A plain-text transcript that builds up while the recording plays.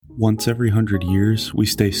once every 100 years, we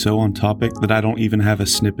stay so on topic that I don't even have a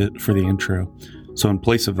snippet for the intro. So in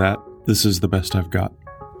place of that, this is the best I've got.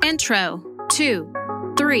 Intro, 2,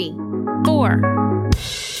 3, 4.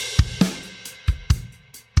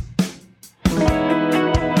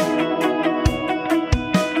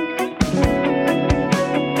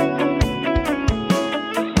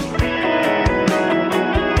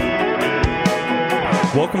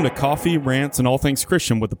 Welcome to Coffee, Rants, and All Things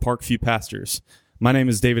Christian with the Parkview Pastors. My name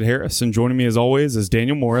is David Harris, and joining me as always is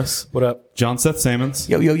Daniel Morris. What up? John Seth Sammons.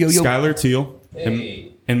 Yo. Skylar Teal.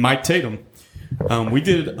 Hey. And Mike Tatum. We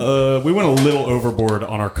went a little overboard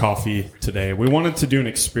on our coffee today. We wanted to do an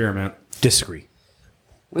experiment. Disagree.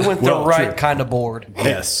 We went the right kind of board.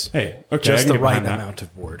 Yes. Hey, okay, Just I can the get right behind that. amount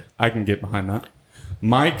of board. I can get behind that.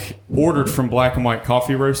 Mike ordered from Black and White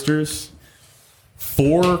Coffee Roasters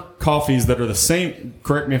 4 coffees that are the same.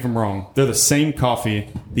 Correct me if I'm wrong. They're the same coffee.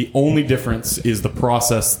 The only difference is the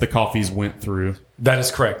process the coffees went through. That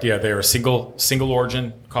is correct. Yeah, they are single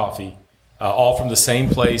origin coffee, all from the same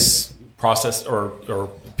place, processed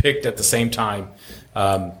or picked at the same time,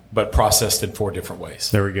 but processed in 4 different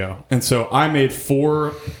ways. There we go. And so I made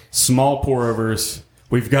 4 small pour overs.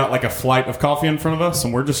 We've got like a flight of coffee in front of us,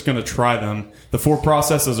 and we're just going to try them. The 4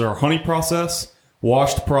 processes are honey process,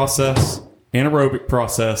 washed process, anaerobic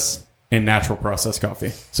process, and natural process coffee.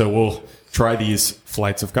 So we'll try these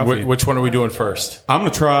flights of coffee. Which one are we doing first? I'm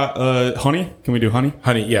going to try honey. Can we do honey?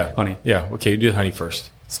 Honey, yeah. Honey. Yeah, okay, you do honey first.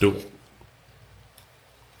 Let's do it.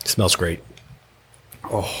 Smells great.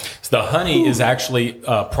 So the honey is actually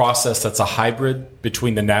a process that's a hybrid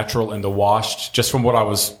between the natural and the washed. Just from what I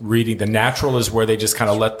was reading, the natural is where they just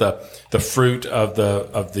kind of let the fruit of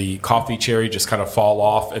the coffee cherry just kind of fall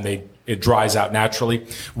off and it dries out naturally.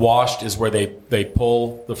 Washed is where they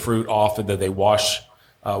pull the fruit off and then they wash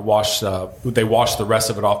the rest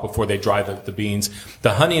of it off before they dry the beans.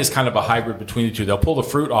 The honey is kind of a hybrid between the two. They'll pull the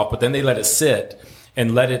fruit off, but then they let it sit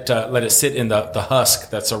and let it sit in the husk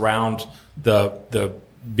that's around the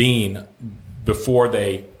bean before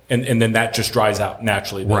they and then that just dries out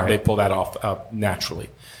naturally. Right. They pull that off naturally.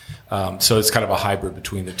 So it's kind of a hybrid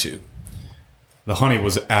between the two. The honey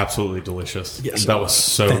was absolutely delicious. Yes, that was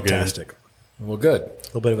so fantastic. good. Well, good. A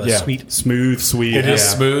little bit of a Yeah. sweet. Smooth, sweet. It is Yeah.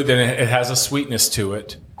 smooth and it has a sweetness to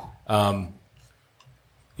it.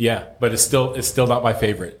 Yeah, but it's still not my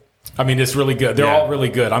favorite. I mean, it's really good. They're Yeah. all really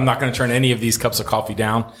good. I'm not going to turn any of these cups of coffee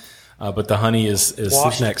down, but the honey is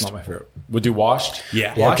Washed next. not my favorite. We'll do washed.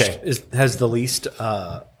 Yeah. Washed Okay. has the least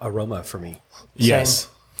aroma for me. Yes.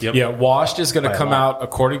 Yep. Yeah, washed is going to By a come lot. out,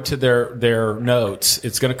 according to their notes,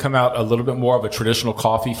 it's going to come out a little bit more of a traditional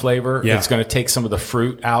coffee flavor. Yeah. It's going to take some of the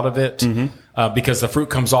fruit out of it because the fruit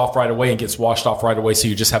comes off right away and gets washed off right away. So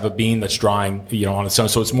you just have a bean that's drying, on its own.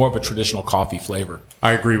 So it's more of a traditional coffee flavor.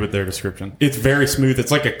 I agree with their description. It's very smooth.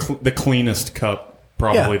 It's like the cleanest cup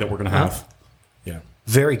probably Yeah. that we're going to have. Yeah.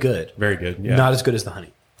 Very good. Very good. Yeah. Not as good as the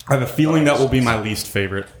honey. I have a feeling that will be my least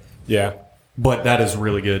favorite, Yeah. but that is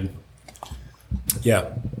really good. Yeah.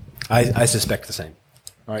 I suspect the same.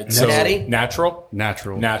 All right. So Natty? natural?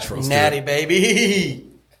 Natural. Natural. Let's do Natty, it. baby.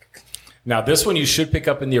 Now, this one you should pick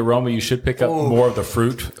up in the aroma. You should pick up more of the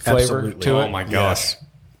fruit flavor Absolutely. to Oh it. my gosh.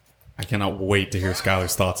 I cannot wait to hear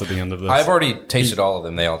Skylar's thoughts at the end of this. I've already tasted all of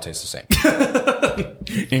them. They all taste the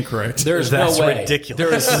same. Incorrect. There's That's no way. ridiculous.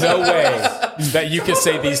 There is no way that you can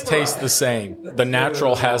say these taste the same. The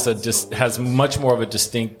natural has much more of a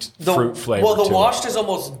distinct fruit flavor. Well, the to it. washed is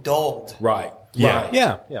almost dulled. Right. Yeah. Right.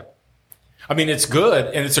 Yeah. I mean, it's good,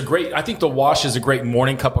 and it's I think the wash is a great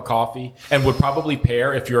morning cup of coffee and would probably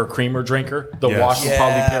pair, if you're a creamer drinker, the Yes. wash would Yeah.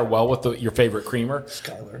 probably pair well with your favorite creamer.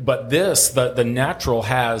 But the natural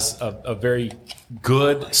has a very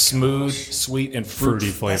good, smooth, sweet, and Fruity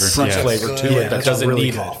flavor. fruit Yes. flavor to Yeah, it that that's doesn't really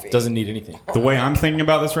need good. doesn't need anything. The way I'm thinking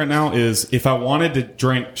about this right now is if I wanted to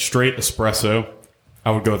drink straight espresso,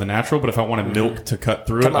 I would go with a natural, but if I wanted milk to cut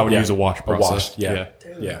through it, I would Yeah. use a wash process. washed,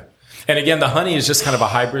 yeah. And again, the honey is just kind of a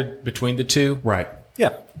hybrid between the two. Right.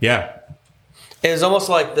 Yeah. Yeah. It was almost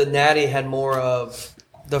like the natty had more of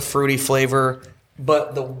the fruity flavor,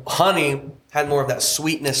 but the honey had more of that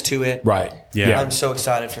sweetness to it. Right. Yeah. I'm so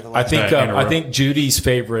excited for the I last think Anaerobic. I think Judy's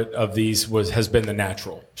favorite of these has been the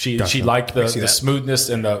natural. She liked the that. smoothness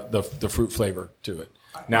and the fruit flavor to it.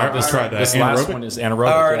 Now Alright, let's try that. This last Anaerobic? one is anaerobic.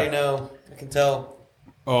 I already yeah. know. I can tell.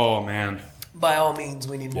 Oh, man. By all means,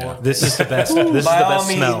 we need more. This is the best. This is the By all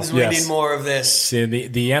best smell. means, we Yes. need more of this. See,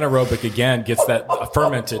 the anaerobic again gets that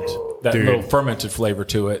fermented Dude. fermented flavor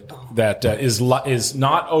to it that is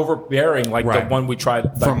not overbearing like Right. the one we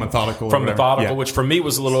tried From Methodical or From whatever. Methodical, Yeah. which for me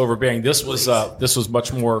was a little overbearing. This was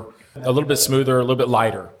much more, a little bit smoother, a little bit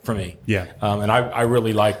lighter for me. Yeah. And I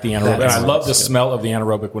really like the anaerobic. And I love the smell of the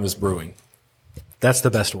anaerobic when it's brewing. That's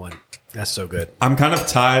the best one. That's so good. I'm kind of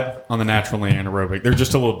tied on the natural and anaerobic. They're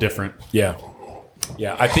just a little different. Yeah.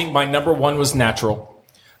 Yeah. I think my number 1 was natural.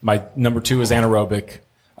 My number 2 is anaerobic.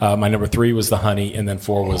 My number 3 was the honey, and then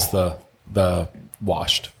 4 was the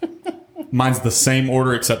washed. Mine's the same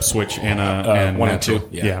order except switch and 1 and natural. 2.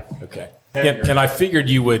 Yeah. Okay. And I figured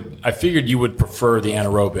you would prefer the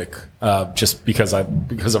anaerobic just because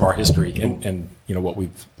of our history and what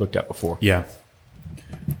we've looked at before. Yeah.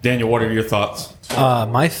 Daniel, what are your thoughts?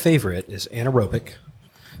 My favorite is anaerobic,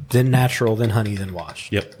 then natural, then honey, then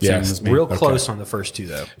washed. Yep. Yes. Same as me. Real close on the first two,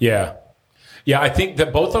 though. Yeah. Yeah, I think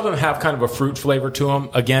that both of them have kind of a fruit flavor to them.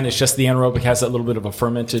 Again, it's just the anaerobic has that little bit of a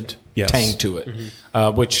fermented Yes. tang to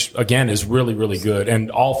it, which, again, is really, really good.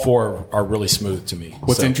 And all 4 are really smooth to me.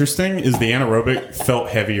 What's So, interesting is the anaerobic felt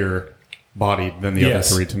heavier bodied than the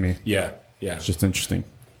yes. other 3 to me. Yeah, yeah. It's just interesting.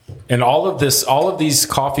 And all of these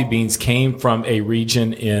coffee beans came from a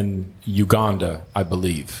region in Uganda, I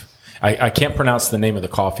believe. I can't pronounce the name of the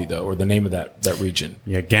coffee, though, or the name of that region.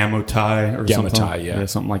 Yeah, Gamotai or something. Gamotai, yeah.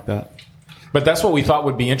 Something like that. But that's what we thought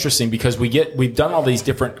would be interesting because we've done all these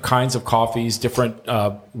different kinds of coffees, different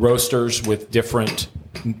roasters with different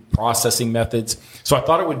processing methods. So I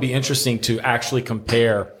thought it would be interesting to actually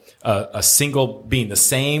compare a single bean, the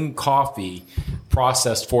same coffee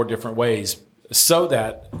processed 4 different ways, so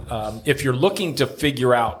that if you're looking to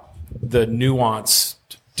figure out the nuanced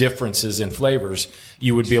differences in flavors,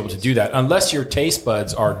 you would be able to do that, unless your taste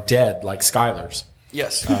buds are dead like Skylar's.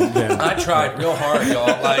 Yes. I tried real hard, y'all.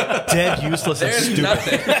 Like, Dead, useless, and there's stupid.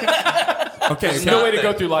 nothing. Okay. There's no way to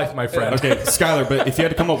go through life, my friend. Okay, Skylar, but if you had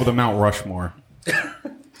to come up with a Mount Rushmore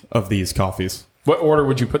of these coffees. What order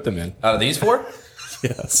would you put them in? Out of these 4,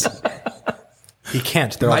 Yes. He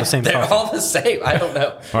can't. They're all the same they're coffee. all the same. I don't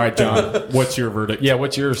know. All right, John, what's your verdict? Yeah,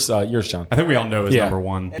 what's yours, John? I think we all know is Yeah. number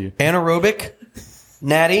 1. Anaerobic,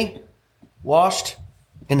 natty, washed,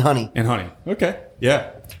 and honey. And honey. Okay.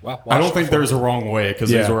 Yeah. Wow, I don't think there's a wrong way because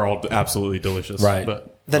these Yeah. were all absolutely delicious. Right.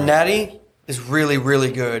 But The natty is really,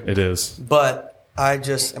 really good. it is. But I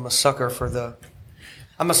just am a sucker for the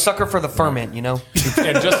ferment, you know?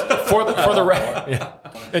 And just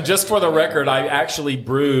for the record, I actually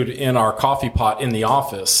brewed in our coffee pot in the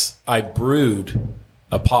office. I brewed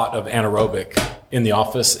a pot of anaerobic in the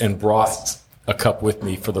office and brought a cup with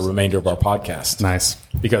me for the remainder of our podcast. Nice.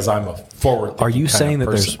 Because I'm a forward. Are you saying that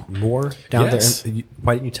person. there's more down Yes. there?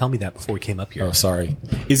 Why didn't you tell me that before we came up here? Oh, sorry.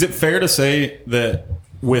 Is it fair to say that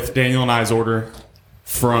with Daniel and I's order,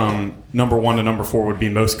 from number 1 to number 4 would be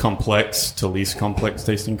most complex to least complex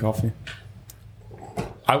tasting coffee?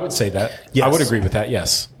 I would say that. Yes. I would agree with that.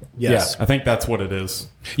 Yes. Yes. I think that's what it is.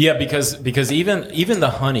 Yeah, because even the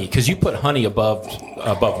honey, because you put honey above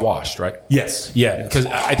washed, right? Yes. Yeah, because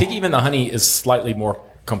I think even the honey is slightly more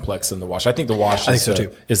complex than the wash. I think the wash I is, think so,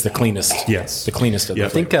 too. is the cleanest. Yes. The cleanest of Yeah. the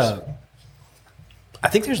flavors. I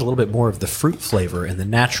think there's a little bit more of the fruit flavor in the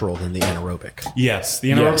natural than the anaerobic. Yes.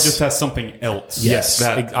 The anaerobic Yes. just has something else. Yes,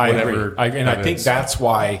 That I whatever agree. I that think is. that's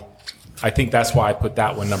why. I think that's why I put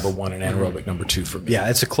that one number 1 and anaerobic number 2 for me. Yeah,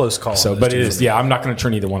 it's a close call. So, those but two it for is. me. Yeah, I'm not going to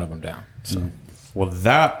turn either one of them down. So, Well,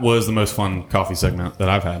 that was the most fun coffee segment that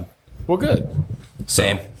I've had. well, good.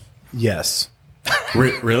 Same. Yes.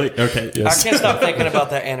 Really? Okay. I can't stop thinking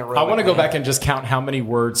about that anaerobic. I want to go man. back and just count how many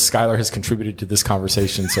words Skylar has contributed to this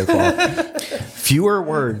conversation so far. Fewer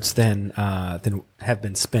words than have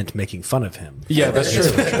been spent making fun of him. Yeah, that's true.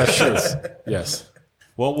 That's true. Yes.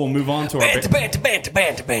 Well, we'll move on to our Banter.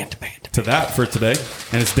 to that for today.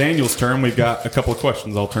 And it's Daniel's turn. We've got a couple of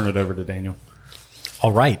questions. I'll turn it over to Daniel.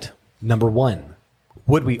 All right. Number 1.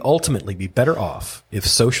 Would we ultimately be better off if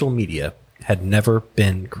social media had never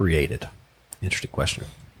been created? Interesting question.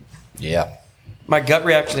 Yeah. My gut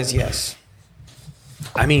reaction is yes.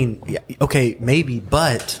 I mean, yeah, okay, maybe,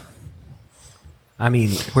 but I mean,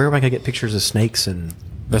 where am I going to get pictures of snakes and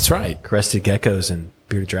That's right. crested geckos and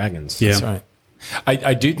bearded dragons? Yeah. That's right.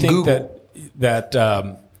 I do think Google.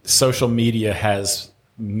 that social media has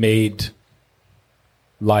made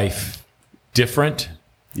life different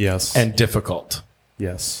Yes. and difficult.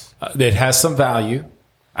 yes. It has some value.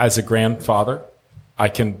 As a grandfather, I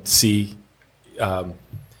can see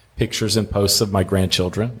pictures and posts of my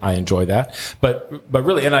grandchildren. I enjoy that. But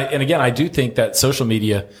really, and again, I do think that social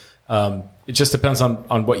media. It just depends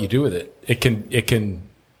on what you do with it. It can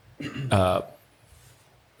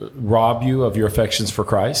rob you of your affections for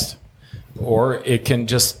Christ, or it can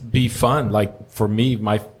just be fun, like for me,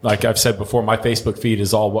 like I've said before, my Facebook feed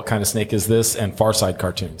is all "What Kind of Snake Is This?" and Far Side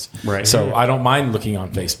cartoons. Right. So I don't mind looking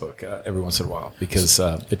on Facebook every once in a while because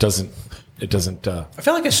it doesn't. I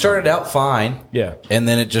feel like it started out fine. Yeah. And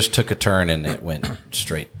then it just took a turn and it went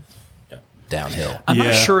straight downhill. I'm Yeah.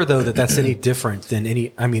 not sure though that that's any different than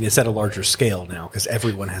any. I mean, it's at a larger scale now because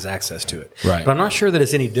everyone has access to it. Right. But I'm not sure that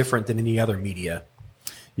it's any different than any other media.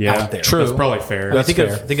 Yeah, out there. true. That's probably fair. I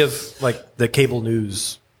think of like the cable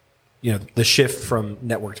news. You know, the shift from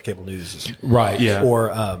network to cable news. Right. Yeah. Or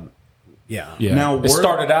yeah. Yeah. Now, it we're-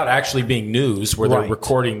 started out actually being news where they're Right.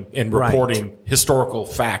 recording and Right. reporting historical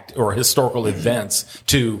fact or historical events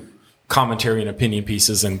to commentary and opinion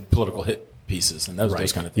pieces and political hit pieces and those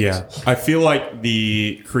kind of things. Yeah, I feel like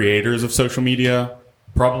the creators of social media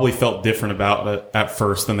probably felt different about it at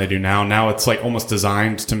first than they do now. Now it's like almost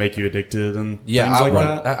designed to make you addicted and Yeah, things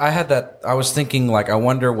like that. I had that. I was thinking, like, I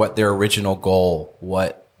wonder what their original goal,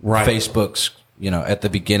 what Right. Facebook's, at the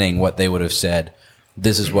beginning, what they would have said.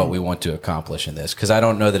 This is what we want to accomplish in this, because I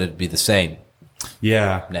don't know that it'd be the same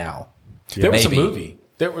Yeah, now. There was a Maybe. movie.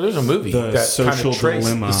 There's a movie The that kind Social of traced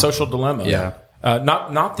Dilemma. the social dilemma. Yeah.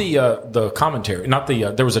 Not the commentary. Not the.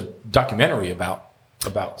 There was a documentary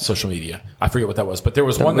about social media. I forget what that was, but there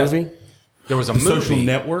was one movie? that there was a the movie. Social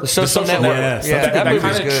Network. The Social Social Network. Network. Yeah, Yes, that that movie's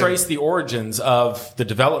kind of good. traced the origins of the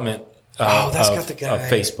development. That's of, got the guy. of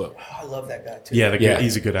Facebook. I love that guy too. Yeah, Yeah.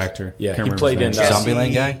 he's a good actor. Yeah, Can't he remember played his in name.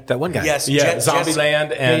 Zombieland guy? That one guy. Yes. Yeah, Jesse-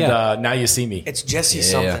 Zombieland and Yeah. Now You See Me. It's Jesse Yeah.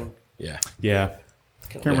 something. Yeah, Yeah,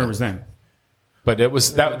 can't remember his name. but it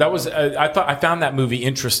was that was I found that movie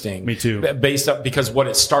interesting. Me too. Based up because what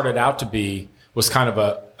it started out to be was kind of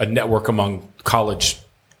a network among college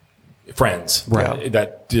friends, Right.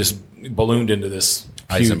 That just ballooned into this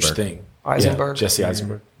huge Eisenberg. thing. Eisenberg? Yeah, Jesse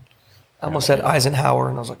Eisenberg. I almost said Eisenhower,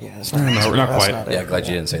 and I was like, yeah, that's not, No, not that's quite. not it. Yeah, glad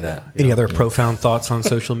you didn't say that. Any other profound thoughts on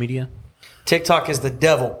social media? TikTok is the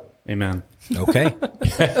devil. Amen. Okay.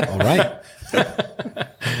 All right.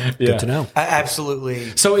 Good to know. I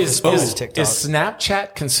absolutely. So is TikTok.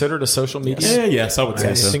 Snapchat considered a social media? Yeah, yes, I would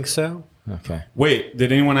say I so. think so. Okay. Wait,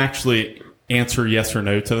 did anyone actually answer yes or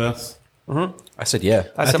no to this? I said, yeah.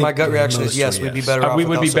 I said think my gut reaction is most yes. are We'd be yes. better off. We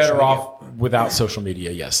would without be social better media. off without social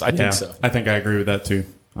media. Yes, I Yeah, think so. I think I agree with that too.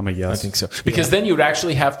 I'm a yes. I think so because then you would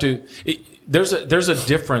actually have to. There's a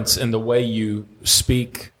difference in the way you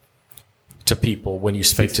speak to people when you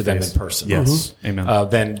speak to them in Face. person. Yes. Amen.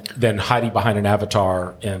 Than hiding behind an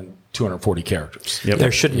avatar and 240 characters. Yep.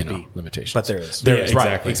 There shouldn't You know, be limitations, but there is. There Yeah, is, right?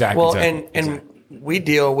 exactly. Exactly. Well, exactly. and we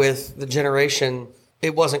deal with the generation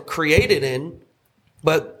it wasn't created in,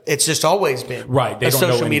 but it's just always been right. They a don't know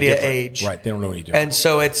social any media different. age. Right. They don't know any different. And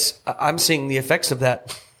so I'm seeing the effects of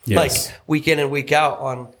that, Yes. like week in and week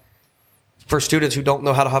out for students who don't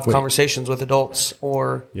know how to have conversations with adults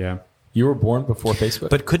or Yeah. You were born before Facebook,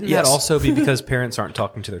 But couldn't Yes. that also be because parents aren't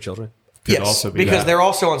talking to their children? Could yes, also be because that. they're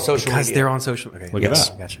also on social Because media. they're on social. Okay. Look at yes.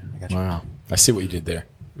 that. I gotcha. wow, I see what you did there.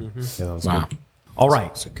 Yeah, that was Wow. good. All right.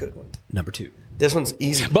 It's a good one. Number 2. This one's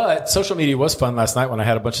easy. But social media was fun last night when I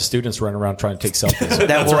had a bunch of students running around trying to take selfies.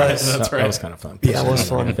 That was That was kind of fun. Yeah, that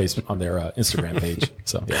was on fun. Facebook, on their Instagram page.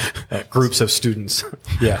 So yeah, Groups of students.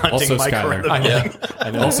 yeah. Also Mike Skylar. around. I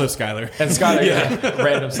know. Also Skylar. And Scott,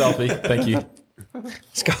 random selfie. Thank you.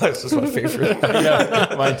 Scholars is my favorite.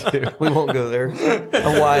 Yeah, mine too. We won't go there.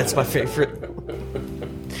 Or why it's my favorite.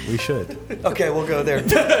 We should. Okay, we'll go there.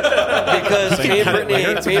 Because me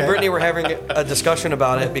and Brittany were having a discussion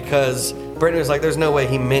about it because Brittany was like, there's no way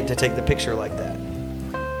he meant to take the picture like that.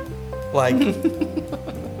 Like,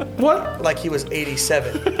 what? Like he was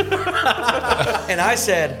 87. And I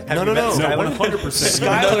said, no. No, 100%.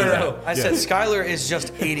 Skylar, I said, Skylar is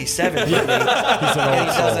just 87 for me, and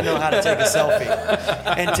he doesn't know how to take a selfie.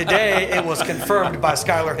 And today it was confirmed by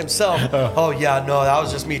Skylar himself. Oh yeah, no, that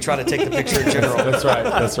was just me trying to take the picture in general. That's right.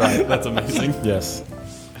 That's right. That's amazing. Yes.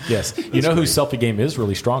 Yes. You know whose selfie game is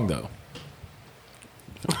really strong though?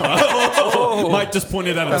 Mike just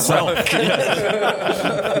pointed at himself.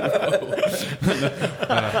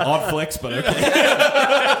 Odd flex, but okay.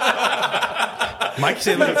 Mike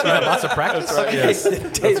said you had lots of practice. Yes.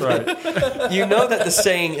 That's right. You know that the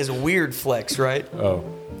saying is weird flex, right? Oh.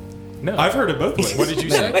 No. I've heard it both ways. What did you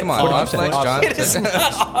say? Come on, odd flex, John. It is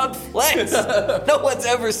not odd flex. No one's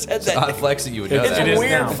ever said that. Odd flex that you would know It's that. a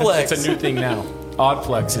weird now. flex. It's a new thing now. Odd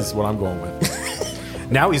flex is what I'm going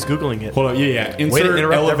with. Now he's Googling it. Hold on, yeah. Way to Insert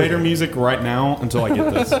interrupt elevator everything. music right now until I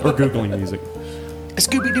get this. Or Googling music.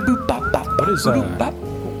 Scooby Doo boop bop bop. What is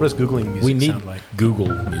What does Googling music we need sound like? Google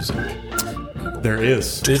music. There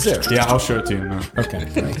is. Is there? Yeah, I'll show it to you now. Okay.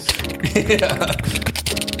 Thanks.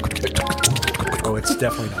 Oh, it's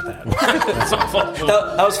definitely not that.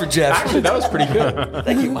 That was for Jeff. Actually, that was pretty good.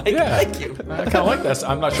 Thank you, Mike. Yeah. Thank you. I kind of like that.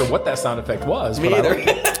 I'm not sure what that sound effect was. Me but I either. like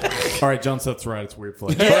it. All right, John Seth's right. It's weird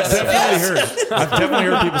flex. Yes, I've definitely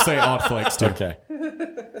heard people say odd flex too. Okay.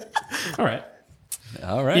 All right.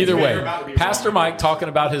 All right. Either way, Pastor Mike talking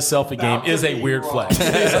about his selfie game is a weird flex.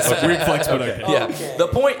 A weird flex, but okay. Yeah. The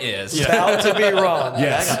point is, About to be wrong. I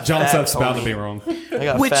Yes, got John facts, Seth's about to homie. be wrong. I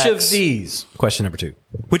got Which of facts. these, question number 2,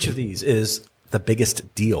 which of these is the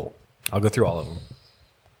biggest deal? I'll go through all of them.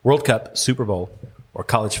 World Cup, Super Bowl, or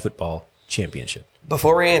college football championship?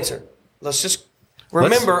 Before we answer, let's just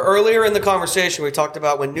remember earlier in the conversation we talked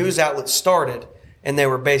about when news outlets started and they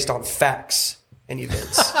were based on facts and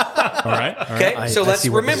events. All right. Okay, I so let's see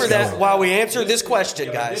where this remember is that going. while we answer this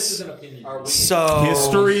question, guys. So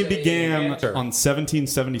History began on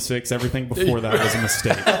 1776. Everything before that was a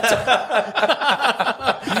mistake.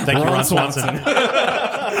 Thank you, Ron Swanson.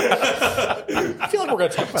 I feel like we're going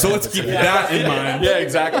to talk about So let's keep that in mind. Yeah,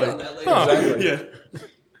 exactly. Exactly. Yeah.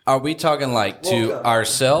 are we talking like to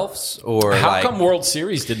ourselves or How like? come World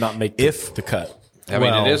Series did not make the cut? I mean,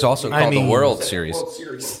 Well, it is also I called mean- the World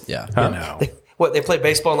Series. Yeah. No. what they play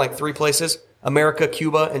baseball in like 3 places: America,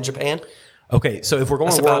 Cuba, and Japan. Okay, so if we're going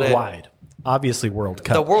That's about it. worldwide, obviously World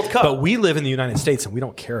Cup. The World Cup. But we live in the United States and we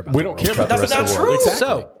don't care about We the don't World care Cup. about the That's rest of not the world. true.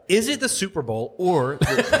 So, is it the Super Bowl or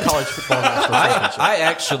the college football national championship? I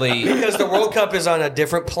actually, Because the World Cup is on a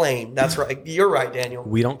different plane. That's right. You're right, Daniel.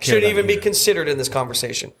 We don't care Shouldn't about even be either. considered in this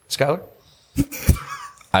conversation. Skylar?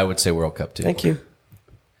 I would say World Cup too. Thank you.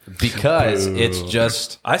 Because it's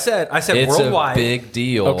just I said it's worldwide. a big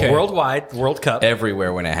deal Okay. Worldwide, World Cup.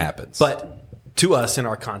 everywhere when it happens. But to us, in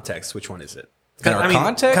our context, which one is it? In our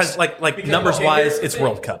context? Because like numbers wise, it's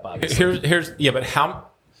World Cup, obviously. But how?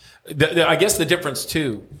 I guess the difference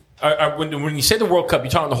too. When you say the World Cup, you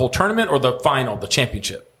talking the whole tournament or the final, the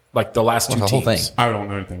championship, like the last two the teams? whole thing. I don't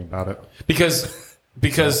know anything about it.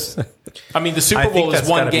 Because I mean, the Super I think Bowl is that's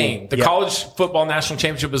one gotta be- game. The yeah. college football national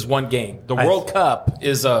championship is one game. The World Cup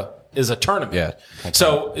is a tournament. Yeah.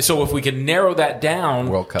 So if we can narrow that down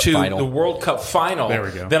World Cup to final. the World Cup final, There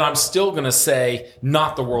we go. then I'm still going to say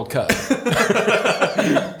not the World Cup.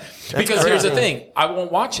 Because here's the thing, I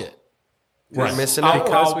won't watch it. You're missing out.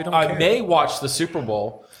 I may watch the Super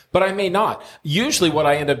Bowl, but I may not. Usually what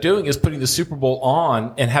I end up doing is putting the Super Bowl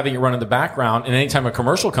on and having it run in the background, and anytime a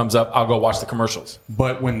commercial comes up, I'll go watch the commercials.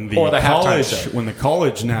 But when the, Or the halftime show.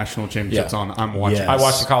 college national championship's Yeah. on, I'm watching. Yes. I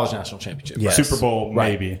watch the college national championship. Yes. Super Bowl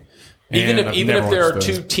maybe. Even And if I've never there are watched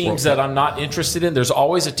the two teams World that Cup. I'm not interested in, there's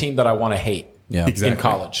always a team that I want to hate yeah. Exactly. in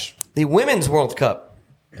college. The Women's World Cup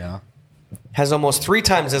Yeah. has almost 3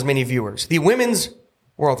 times as many viewers. The Women's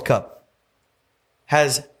World Cup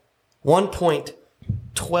has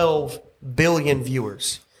 1.12 billion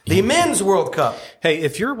viewers. The Men's World Cup, Hey,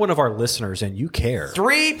 if you're one of our listeners and you care, Could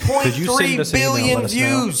you send 3.3 us an email, billion let us know?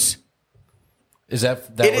 views. Is that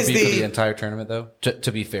It would is be for the- the entire tournament though?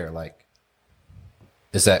 To be fair, like,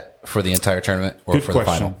 is that for the entire tournament or Good for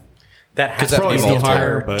question. the final? that has that to be be the multiple,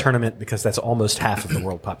 entire but- tournament because that's almost half of the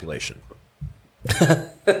world population.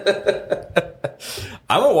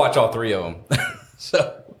 I will watch all 3 of them.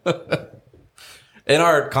 So, in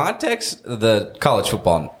our context, the college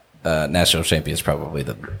football national champion is probably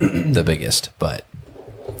the the biggest, but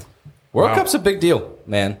World Wow. Cup's a big deal,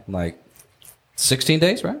 man. Like 16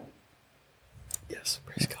 days, right? Yes,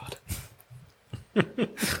 praise God.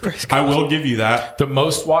 I will give you that. The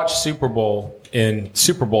most watched Super Bowl in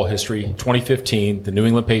Super Bowl history, 2015, the New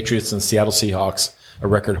England Patriots and Seattle Seahawks, a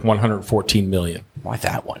record 114 million. Why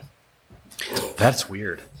that one? That's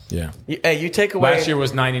weird. Yeah. Hey, you take away Last year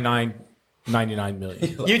was 99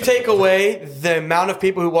 million. You take away the amount of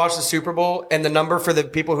people who watch the Super Bowl and the number for the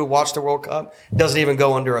people who watch the World Cup doesn't even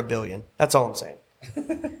go under 1 billion. That's all I'm saying.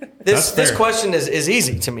 This fair. question is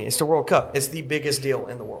easy to me. It's the World Cup. It's the biggest deal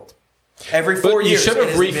in the world. Every 4 But you years. should it have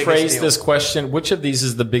is the biggest rephrased deal. this question. Which of these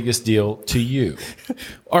is the biggest deal to you?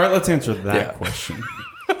 All right, let's answer that question.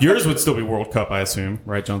 Yours would still be World Cup, I assume,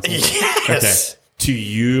 right, Johnson? Yes. Okay. To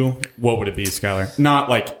you, what would it be, Skylar? Not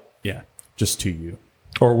like, yeah, just to you.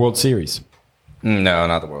 Or World Series? No,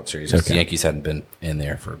 not the World Series. 'Cause The Okay. Yankees hadn't been in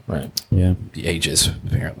there for Right. Yeah. ages,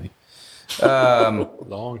 apparently.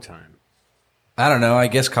 Long time. I don't know. I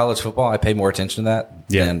guess college football, I pay more attention to that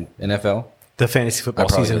Yeah. than NFL. The fantasy football I'd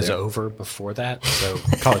probably season go is there. over before that, so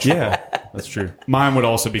college football. Yeah, that's true. Mine would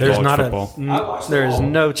also be There's college not football. there is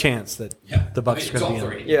no chance that the Bucks are it's going all to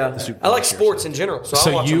be in. three. Yeah. Super I like Bowl this year, sports in general, so I'll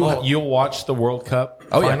So watch them all. you'll watch the World Cup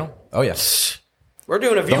Oh, final? yeah. Oh, yeah. We're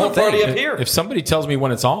doing a whole viewing thing. party up here. If somebody tells me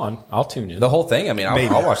when it's on, I'll tune in. The whole thing. I mean,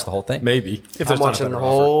 I'll watch the whole thing. Maybe. If I'm there's not a watching the better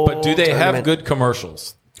whole But do they have tournament. good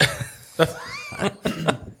commercials?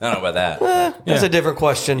 I don't know about that. That's a different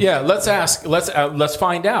question. Yeah, let's ask. Let's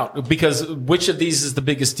find out, because which of these is the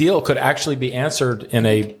biggest deal could actually be answered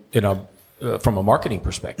from a marketing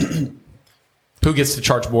perspective. Who gets to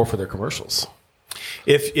charge more for their commercials?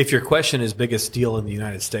 If your question is biggest deal in the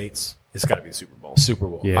United States, it's got to be the Super Bowl. Super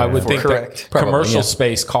Bowl. Yeah. I would think Correct. that commercial yeah.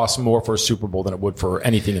 space costs more for a Super Bowl than it would for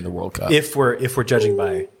anything in the World Cup. If we're judging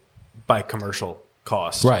by commercial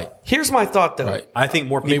cost, Right. Here's my thought, though. Right. I think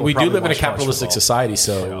more I people. mean, we do probably live in a watch college capitalistic football. society,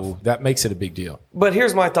 so that makes it a big deal. But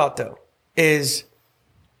here's my thought, though, is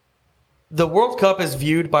the World Cup is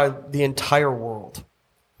viewed by the entire world.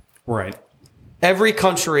 Right. Every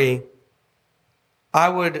country,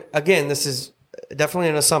 this is definitely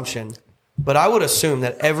an assumption, but I would assume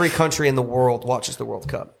that every country in the world watches the World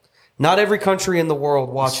Cup. Not every country in the world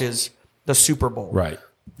watches the Super Bowl. Right.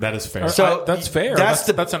 That is fair. So That's fair. That's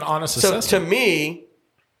an honest So assessment. to me,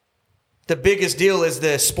 the biggest deal is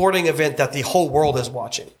the sporting event that the whole world is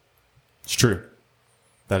watching. It's true.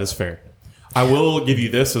 That is fair. I will give you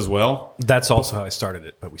this as well. That's also how I started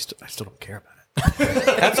it, but I still don't care about it.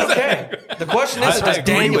 That's okay. The question is, I does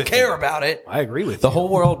agree Daniel with care you. about it? I agree with The you. whole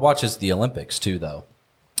world watches the Olympics too, though.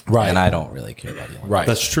 Right. And I don't really care about the Olympics. Right.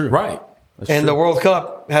 That's true. Right. And the World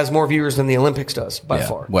Cup has more viewers than the Olympics does by Yeah.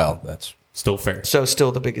 far. Well, that's Still fair. So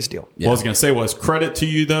still the biggest deal. What I was going to say was credit to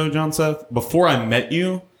you, though, John Seth. Before I met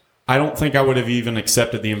you, I don't think I would have even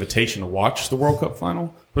accepted the invitation to watch the World Cup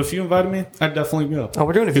final. But if you invited me, I'd definitely go. Oh,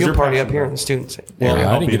 we're doing a 'Cause viewing you're party up passionate here about in the student center. Yeah, I'll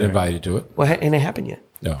I didn't be get there. invited to it. Well, and it happened yet.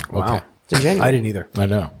 No. Wow. Okay. It's in January. I didn't either. I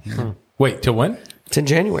know. Wait, till when? It's in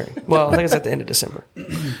January. Well, I think it's at the end of December.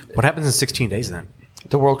 What happens in 16 days then?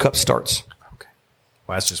 The World Cup starts. Okay.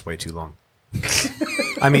 Well, that's just way too long.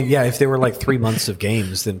 I mean, yeah, if there were like 3 months of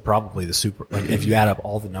games, then probably the Super. Like, if you add up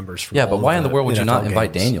all the numbers from yeah. But all why of in the world would you not NFL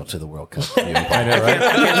invite games. Daniel to the World Cup? I know, right?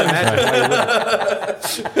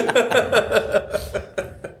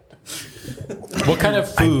 What kind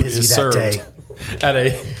of food busy is that served day. at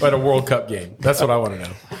a World Cup game? That's what I want to know.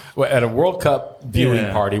 Well, at a World Cup viewing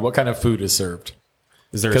Yeah. party, what kind of food is served?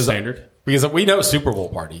 Is there a standard? Because we know Super Bowl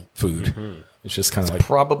party food. It's just kind of like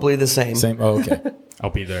Probably the same. same. Oh, okay. I'll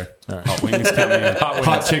be there. Hot wings, count me in.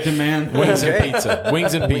 Hot chicken, man. Wings and pizza.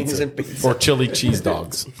 Wings and pizza. Wings and pizza. Or chili cheese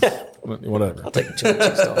dogs. Whatever. I'll take the chili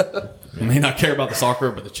cheese dog. I may not care about the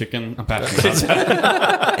soccer, but the chicken, I'm passionate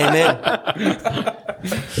about. Amen.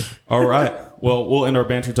 All right. Well, we'll end our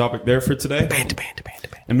banter topic there for today. Banter.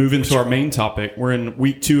 And move into our main topic. We're in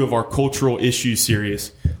week 2 of our cultural issues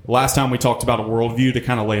series. Last time we talked about a worldview to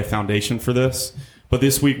kind of lay a foundation for this. But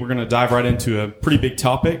this week we're going to dive right into a pretty big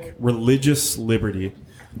topic, religious liberty.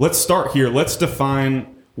 Let's start here. Let's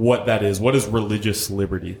define what that is. What is religious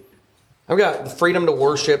liberty? I've got the freedom to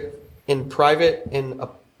worship in private and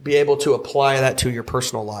be able to apply that to your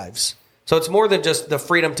personal lives. So it's more than just the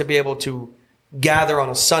freedom to be able to gather on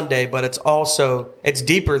a Sunday, but it's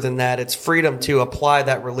deeper than that. It's freedom to apply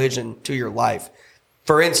that religion to your life.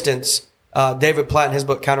 For instance, David Platt in his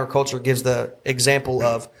book Counterculture gives the example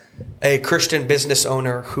of a Christian business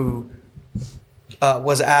owner who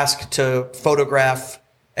was asked to photograph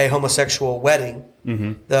a homosexual wedding.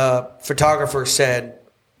 Mm-hmm. The photographer said,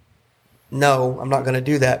 "No, I'm not going to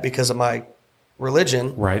do that because of my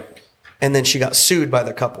religion." Right. And then she got sued by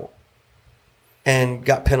the couple and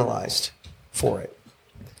got penalized for it.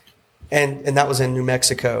 And that was in New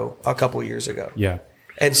Mexico a couple years ago. Yeah.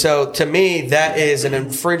 And so to me, that is an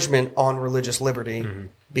infringement on religious liberty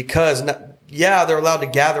because, they're allowed to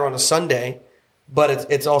gather on a Sunday, but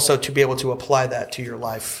it's also to be able to apply that to your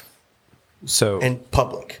life So in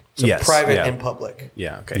public. So Yes, private yeah. and public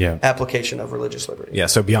yeah, okay, Yeah. application of religious liberty. yeah.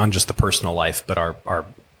 So beyond just the personal life, but our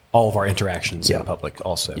all of our interactions Yeah. in public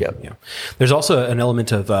also. Yep. Yeah. There's also an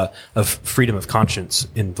element of freedom of conscience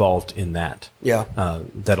involved in that. Yeah.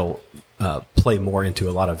 That'll play more into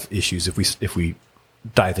a lot of issues if we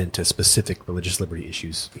dive into specific religious liberty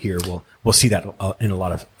issues here. We'll see that in a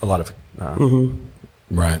lot of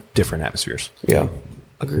Right. different atmospheres. Yeah.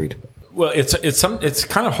 Agreed. Well, it's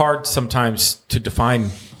kind of hard sometimes to define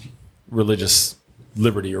religious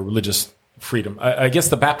liberty or religious freedom. I guess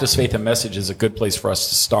the Baptist Faith and Message is a good place for us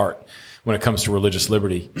to start when it comes to religious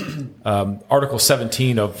liberty. Article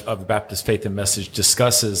 17 of the Baptist Faith and Message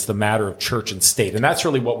discusses the matter of church and state, and that's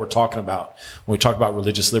really what we're talking about when we talk about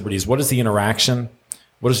religious liberties. What is the interaction?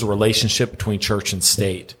 What is the relationship between church and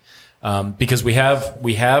state? Because we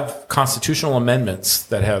have constitutional amendments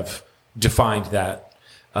that have defined that.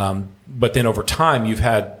 But then over time, you've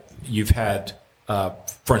had,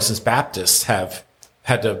 for instance, Baptists have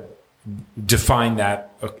had to define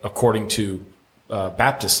that according to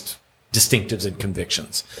Baptist distinctives and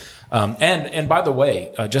convictions. And by the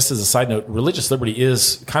way, just as a side note, religious liberty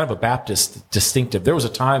is kind of a Baptist distinctive. There was a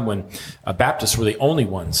time when Baptists were the only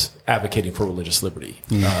ones advocating for religious liberty.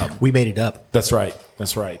 We made it up. That's right.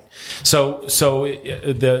 That's right. So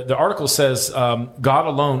the article says God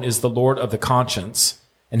alone is the Lord of the conscience,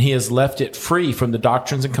 and he has left it free from the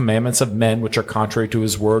doctrines and commandments of men which are contrary to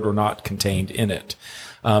his word or not contained in it.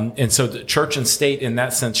 And so the church and state in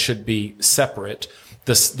that sense should be separate.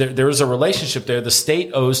 There is a relationship there. The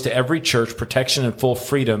state owes to every church protection and full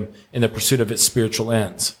freedom in the pursuit of its spiritual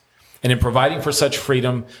ends. And in providing for such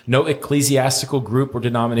freedom, no ecclesiastical group or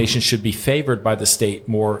denomination should be favored by the state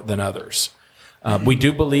more than others. We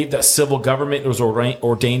do believe that civil government was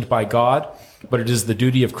ordained by God, but it is the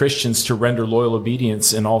duty of Christians to render loyal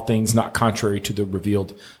obedience in all things not contrary to the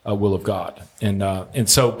revealed will of God. And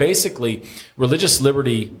so basically, religious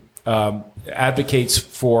liberty advocates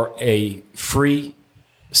for a free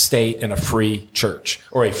state and a free church,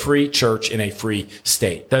 or a free church in a free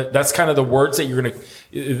state. That's kind of the words that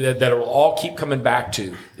that it will all keep coming back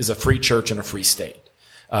to, is a free church and a free state.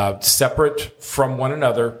 Separate from one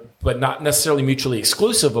another, but not necessarily mutually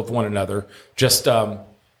exclusive of one another, just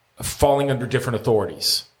falling under different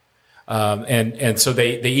authorities. And so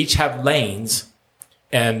they each have lanes,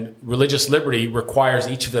 and religious liberty requires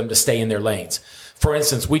each of them to stay in their lanes. For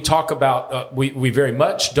instance, we talk about, we very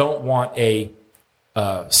much don't want a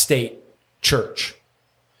state church.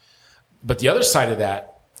 But the other side of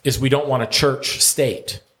that is we don't want a church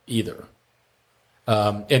state either.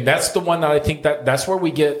 And that's the one that I think that's where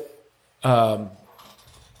we get, I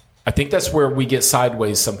think that's where we get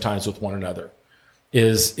sideways sometimes with one another,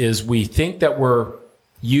 is we think that we're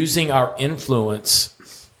using our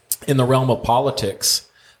influence in the realm of politics.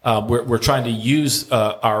 We're trying to use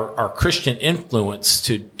our Christian influence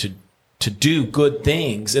to do good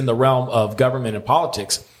things in the realm of government and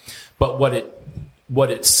politics. But what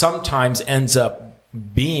it sometimes ends up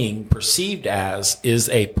being perceived as is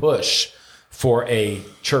a push for a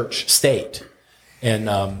church state.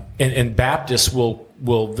 And Baptists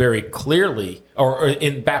will very clearly, or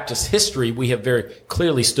in Baptist history, we have very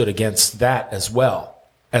clearly stood against that as well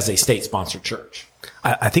as a state-sponsored church.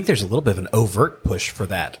 I think there's a little bit of an overt push for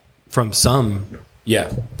that from some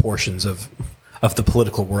portions of the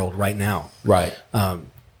political world right now. Right.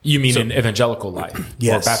 You mean in evangelical life,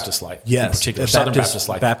 yes, or Baptist life? Yes, in particular, Southern Baptist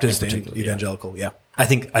life, Baptist and evangelical. Yeah. I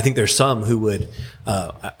think there's some who would,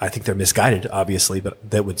 I think they're misguided, obviously, but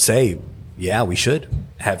that would say, yeah, we should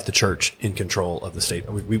have the church in control of the state.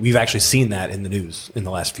 We've actually seen that in the news in the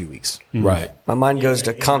last few weeks. Mm-hmm. Right. My mind goes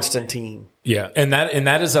to Constantine. Yeah, and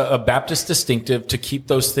that is a Baptist distinctive, to keep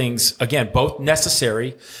those things, again, both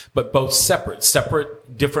necessary, but both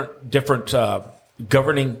separate, different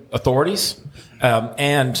governing authorities,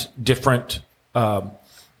 and different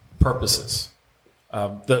purposes.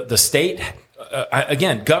 The state,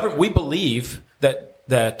 again, we believe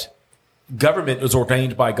that government is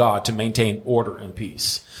ordained by God to maintain order and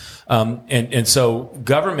peace, and so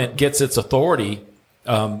government gets its authority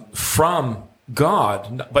from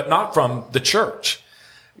God, but not from the church.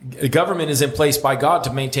 Government is in place by God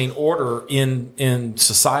to maintain order in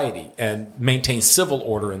society and maintain civil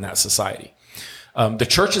order in that society. The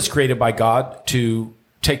church is created by God to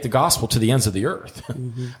take the gospel to the ends of the earth.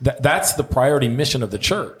 Mm-hmm. That's the priority mission of the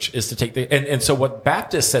church, is to take and so what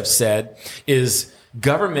Baptists have said is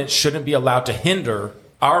government shouldn't be allowed to hinder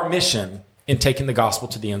our mission in taking the gospel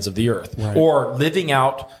to the ends of the earth, right, or living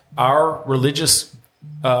out our religious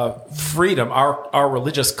freedom, our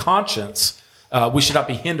religious conscience. We should not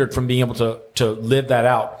be hindered from being able to live that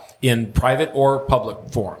out in private or public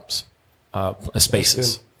forums,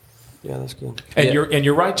 spaces. Yeah, that's good. And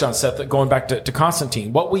you're right, John Seth, that going back to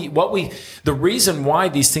Constantine, the reason why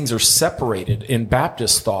these things are separated in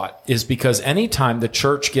Baptist thought is because anytime the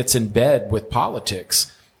church gets in bed with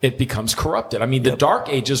politics, it becomes corrupted. I mean, the Dark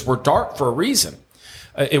Ages were dark for a reason.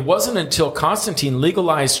 It wasn't until Constantine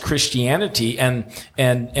legalized Christianity and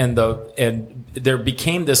there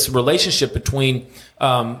became this relationship between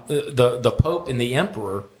the Pope and the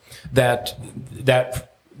Emperor that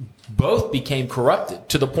both became corrupted,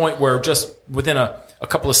 to the point where just within a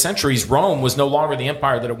couple of centuries, Rome was no longer the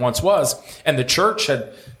empire that it once was, and the church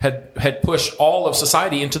had pushed all of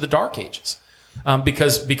society into the Dark Ages,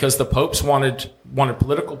 because the popes wanted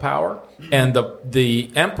political power, and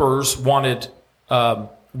the emperors wanted the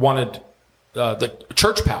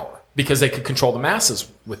church power, because they could control the masses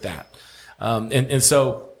with that, and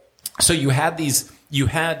so you had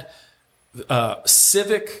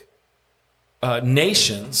civic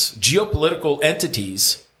nations, geopolitical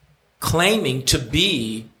entities, claiming to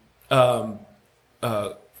be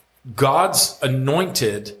God's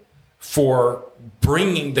anointed for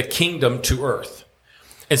bringing the kingdom to earth.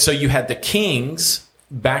 And so you had the kings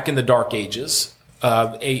back in the Dark Ages,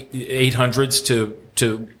 800s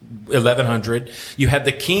to 1100. You had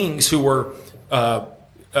the kings who were,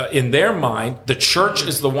 in their mind, the church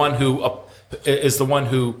is the one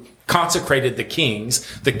who consecrated the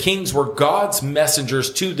kings. The kings were God's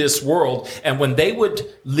messengers to this world. And when they would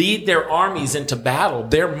lead their armies into battle,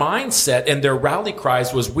 their mindset and their rally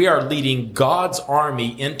cries was, we are leading God's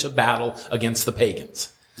army into battle against the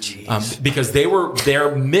pagans. Because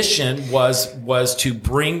their mission was to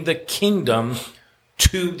bring the kingdom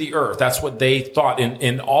to the earth. That's what they thought.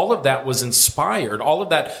 And all of that was inspired. All of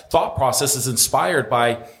that thought process is inspired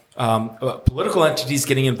by political entities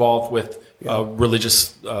getting involved with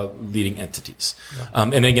religious leading entities.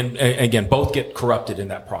 And again, both get corrupted in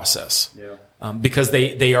that process. Because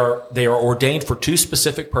they are ordained for two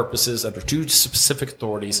specific purposes under two specific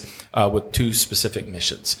authorities with two specific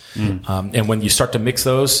missions. And when you start to mix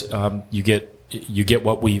those, you get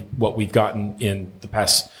what we've gotten in the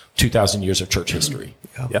past 2,000 years of church history.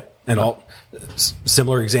 Yep. And all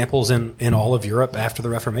similar examples in all of Europe after the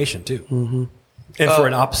Reformation too. Mm-hmm. And for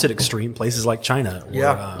an opposite extreme, places like China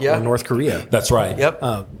or North Korea. That's right. Yep.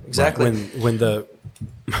 Exactly.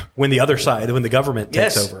 When the other side, when the government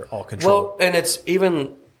takes over all control. Well, and it's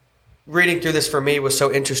even reading through this for me was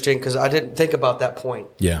so interesting because I didn't think about that point.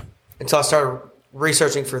 Yeah. Until I started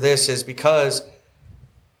researching for this, is because,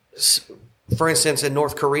 for instance, in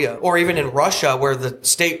North Korea or even in Russia, where the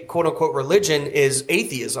state quote unquote religion is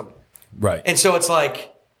atheism. Right. And so it's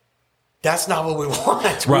like, that's not what we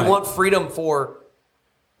want. Right. We want freedom for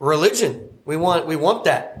religion. We want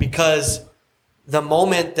that, because the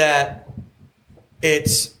moment that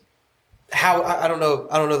it's how I don't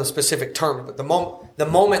know the specific term, but the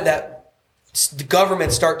moment that the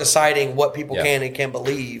government start deciding what people can and can't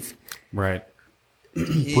believe, Right.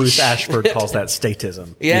 Bruce Ashford calls that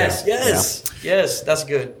statism. Yes, that's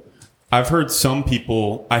good. I've heard some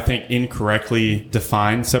people, I think, incorrectly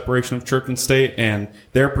define separation of church and state, and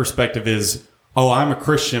their perspective is, oh, I'm a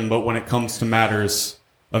Christian, but when it comes to matters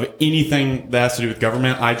of anything that has to do with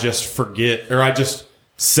government, I just forget, or I just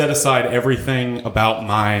set aside everything about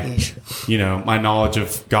my, my knowledge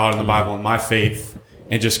of God and the Bible and my faith,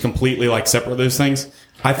 and just completely separate those things.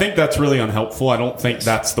 I think that's really unhelpful. I don't think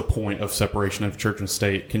that's the point of separation of church and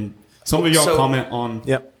state. Can some of y'all comment on?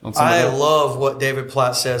 Yep. On some I of that? love what David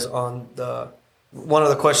Platt says on one of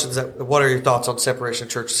the questions what are your thoughts on separation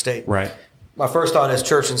of church and state? Right. My first thought is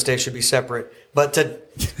church and state should be separate. But to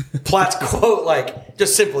Platt's quote,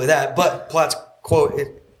 just simply that, but Platt's quote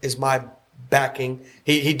is my backing.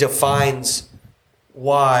 He defines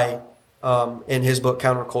why in his book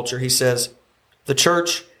Counterculture. He says, the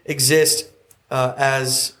church exists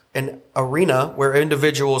as an arena where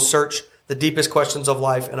individuals search the deepest questions of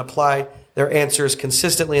life and apply their answers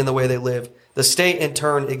consistently in the way they live. The state, in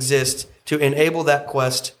turn, exists to enable that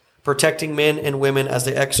quest, protecting men and women as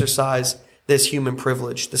they exercise this human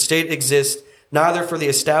privilege. The state exists neither for the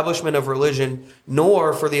establishment of religion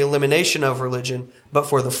nor for the elimination of religion, but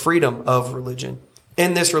for the freedom of religion.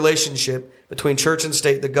 In this relationship between church and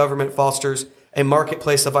state, the government fosters a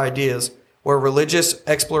marketplace of ideas where religious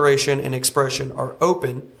exploration and expression are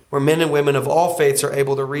open, where men and women of all faiths are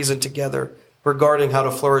able to reason together regarding how to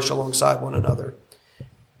flourish alongside one another.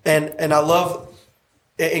 And I love,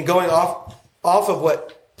 and going off of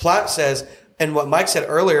what Platt says and what Mike said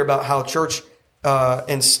earlier about how church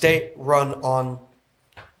and state run on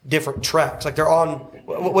different tracks. Like they're on,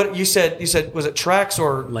 what you said, was it tracks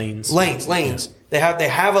or lanes? Lanes. Yeah. They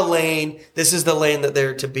have a lane. This is the lane that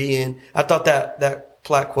they're to be in. I thought that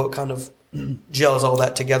Platt quote kind of gels all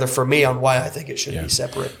that together for me on why I think it should be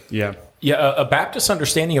separate. Yeah. Yeah, a Baptist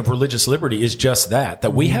understanding of religious liberty is just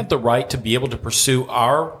that we have the right to be able to pursue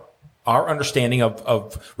our understanding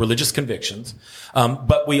of religious convictions,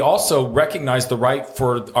 but we also recognize the right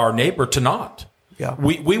for our neighbor to not. Yeah.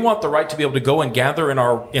 We want the right to be able to go and gather in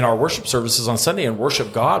our worship services on Sunday and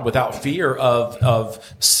worship God without fear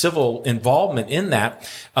of civil involvement in that,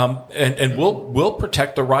 and we'll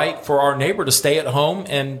protect the right for our neighbor to stay at home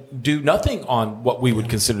and do nothing on what we would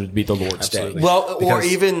consider to be the Lord's day. Well, or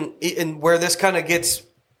even in where this kind of gets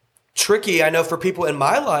tricky, I know for people in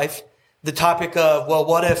my life, the topic of, well,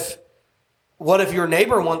 what if your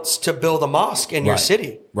neighbor wants to build a mosque in your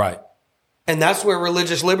city? Right. And that's where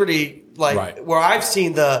religious liberty, where I've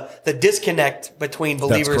seen the disconnect between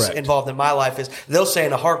believers involved in my life is they'll say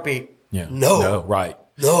in a heartbeat, no.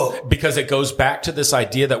 Because it goes back to this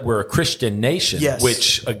idea that we're a Christian nation,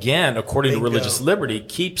 which, again, according to religious liberty,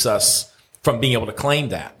 keeps us from being able to claim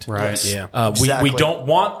that. Right. Yeah. Exactly. We don't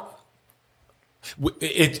want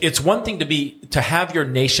It's one thing to have your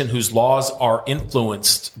nation whose laws are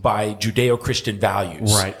influenced by Judeo-Christian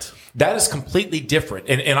values. Right. That is completely different.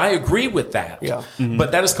 And I agree with that. Yeah.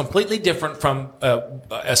 But that is completely different from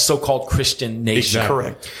a so-called Christian nation. Exactly.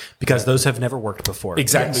 Correct. Because those have never worked before.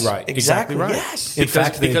 Exactly right. Exactly right. yes. In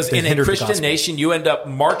fact, they because in a hindered the Christian gospel. nation, you end up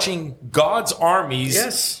marching God's armies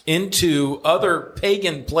Yes. into other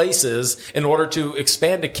pagan places in order to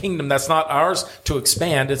expand a kingdom that's not ours to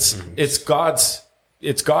expand. It's God's.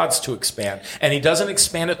 It's God's to expand. And he doesn't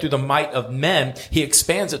expand it through the might of men. He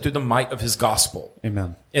expands it through the might of his gospel.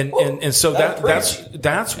 Amen. And so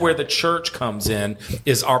that's where the church comes in.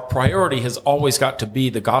 Is our priority has always got to be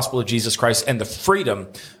the gospel of Jesus Christ and the freedom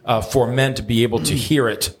for men to be able to hear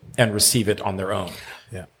it and receive it on their own.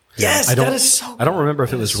 Yeah. Yes, that is so I don't remember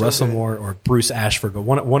if it was so Russell good. Moore or Bruce Ashford, but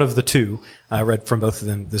one of the two. I read from both of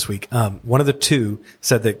them this week. One of the two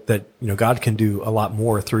said that God can do a lot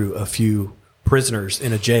more through a few prisoners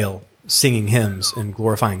in a jail singing hymns and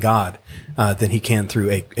glorifying God than he can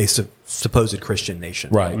through a supposed Christian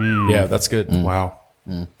nation. Right. Yeah, that's good. Wow.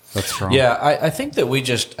 That's strong. Yeah, I think that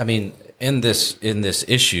in this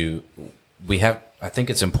issue, I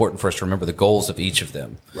think it's important for us to remember the goals of each of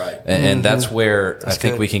them. Right. And that's where I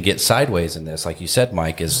think good. we can get sideways in this. Like you said,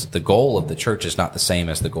 Mike, is the goal of the church is not the same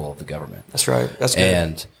as the goal of the government. That's right. That's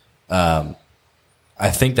good. And I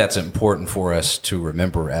think that's important for us to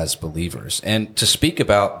remember as believers. And to speak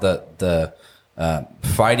about the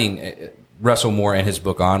fighting, Russell Moore in his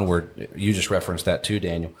book Onward, you just referenced that too,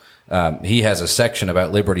 Daniel. He has a section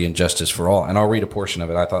about liberty and justice for all, and I'll read a portion of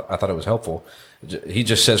it. I thought it was helpful. He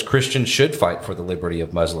just says Christians should fight for the liberty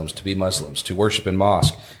of Muslims to be Muslims, to worship in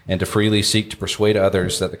mosque, and to freely seek to persuade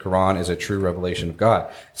others that the Quran is a true revelation of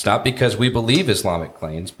God. It's not because we believe Islamic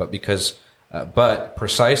claims, but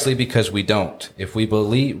precisely because we don't. If we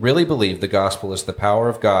really believe the gospel is the power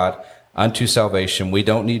of God unto salvation, we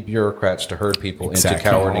don't need bureaucrats to herd people into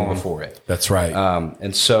cowarding before it. That's right.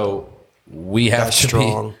 And so we have That's to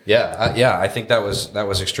strong. be. I think that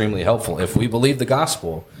was extremely helpful. If we believe the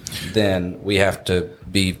gospel, then we have to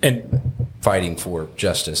be fighting for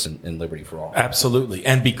justice and liberty for all. Absolutely.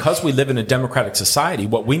 And because we live in a democratic society,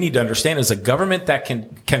 what we need to understand is a government that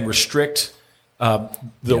can restrict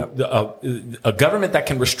a government that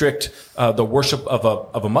can restrict the worship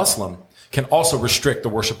of a Muslim can also restrict the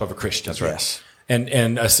worship of a Christian. That's right.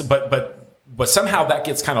 Yes. But somehow that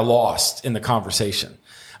gets kind of lost in the conversation.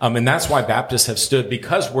 And that's why Baptists have stood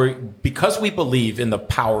because we believe in the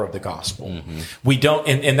power of the gospel. Mm-hmm. We don't,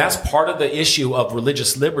 and that's part of the issue of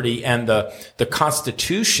religious liberty and the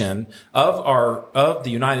Constitution of the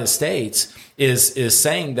United States is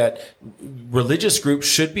saying that religious groups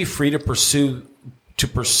should be free to pursue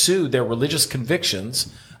their religious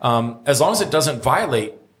convictions, as long as it doesn't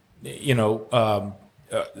violate,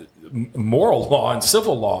 moral law and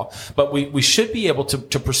civil law, but we should be able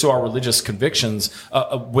to pursue our religious convictions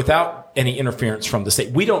without any interference from the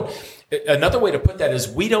state. Another way to put that is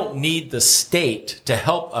we don't need the state to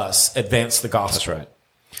help us advance the gospel. That's right.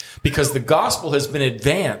 Because the gospel has been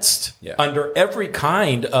advanced under every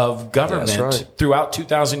kind of government throughout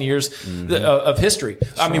 2,000 years of history.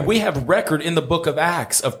 We have record in the book of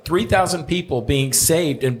Acts of 3,000 people being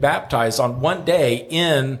saved and baptized on one day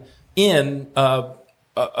in an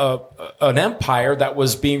empire that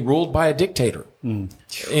was being ruled by a dictator.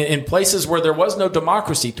 In places where there was no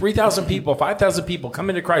democracy, 3,000 people, 5,000 people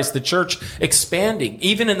coming to Christ, the church expanding,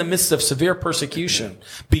 even in the midst of severe persecution,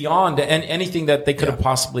 beyond anything that they could have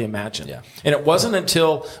possibly imagined. Yeah. And it wasn't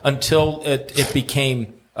until it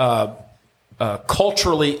became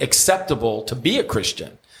culturally acceptable to be a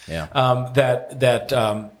Christian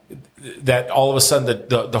that all of a sudden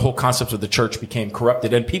the whole concept of the church became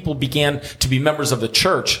corrupted, and people began to be members of the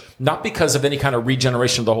church, not because of any kind of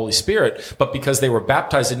regeneration of the Holy Spirit, but because they were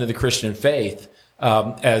baptized into the Christian faith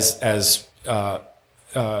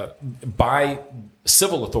by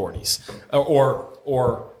civil authorities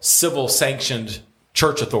or civil sanctioned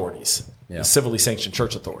church authorities, civilly sanctioned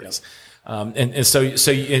church authorities. So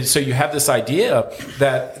you have this idea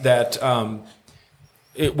that I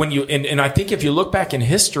think if you look back in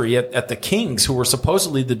history at the kings who were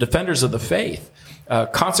supposedly the defenders of the faith,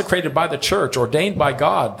 consecrated by the church, ordained by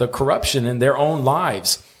God, the corruption in their own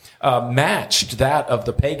lives matched that of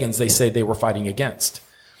the pagans they say they were fighting against.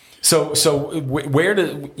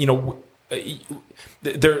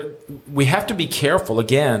 We have to be careful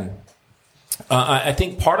again. I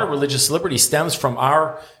think part of religious liberty stems from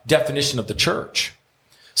our definition of the church.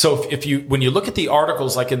 So when you look at the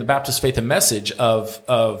articles like in the Baptist Faith and Message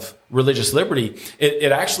of religious liberty,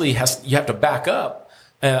 it actually you have to back up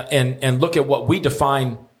and look at what we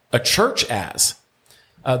define a church as.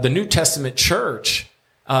 the New Testament church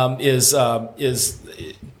is I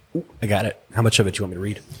got it. How much of it do you want me to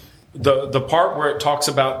read? the part where it talks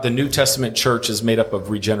about the New Testament church is made up of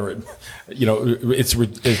regenerate, it's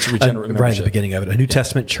regenerate Right at membership. the beginning of it. A New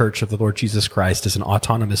Testament church of the Lord Jesus Christ is an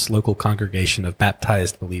autonomous local congregation of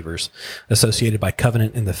baptized believers associated by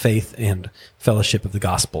covenant in the faith and fellowship of the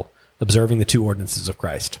gospel, observing the two ordinances of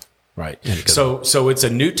Christ. Right. So it's a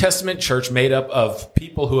New Testament church made up of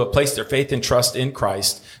people who have placed their faith and trust in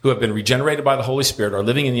Christ, who have been regenerated by the Holy Spirit, are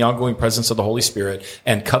living in the ongoing presence of the Holy Spirit,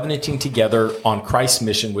 and covenanting together on Christ's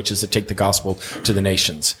mission, which is to take the gospel to the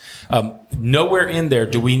nations. Nowhere in there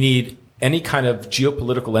do we need any kind of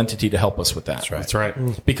geopolitical entity to help us with that. That's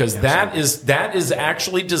right. Because that is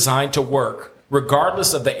actually designed to work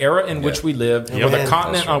regardless of the era in which we live or the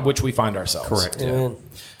continent on which we find ourselves. Correct. Amen.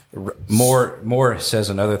 Moore says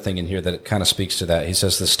another thing in here that kind of speaks to that. He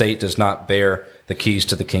says the state does not bear the keys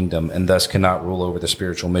to the kingdom and thus cannot rule over the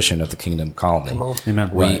spiritual mission of the kingdom colony.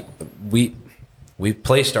 Amen. We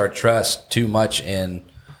placed our trust too much in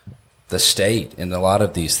the state in a lot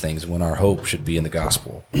of these things when our hope should be in the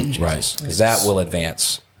gospel. Right. Because that will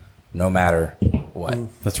advance no matter what.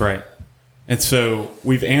 That's right. And so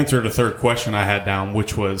we've answered a third question I had down,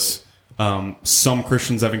 which was some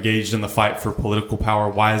Christians have engaged in the fight for political power.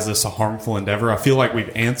 Why is this a harmful endeavor? I feel like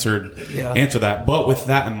we've answered that. But with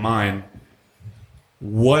that in mind,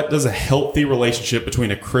 what does a healthy relationship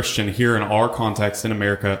between a Christian here in our context in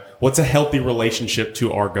America, what's a healthy relationship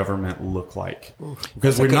to our government look like?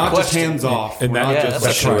 Because we're not just hands off. And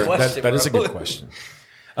that's a good question, that is a bro. good question.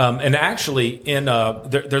 And actually,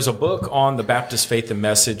 there's a book on the Baptist Faith and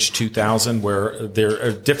Message 2000 where there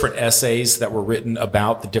are different essays that were written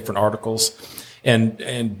about the different articles,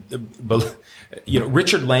 and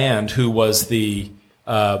Richard Land, who was the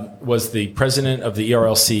president of the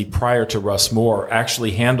ERLC prior to Russ Moore,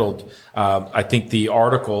 actually handled I think the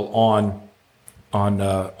article on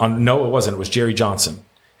no, it wasn't. It was Jerry Johnson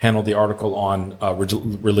handled the article on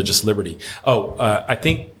religious liberty. I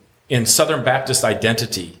think. In Southern Baptist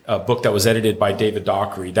Identity, a book that was edited by David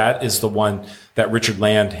Dockery, that is the one that Richard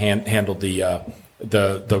Land handled the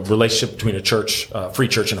relationship between a church, free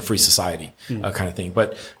church, and a free society kind of thing.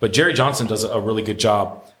 But Jerry Johnson does a really good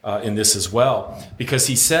job in this as well, because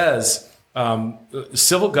he says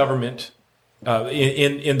civil government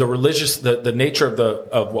in the religious the nature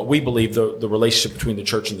of what we believe the relationship between the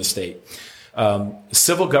church and the state,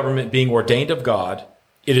 civil government being ordained of God.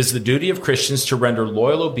 It is the duty of Christians to render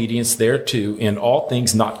loyal obedience thereto in all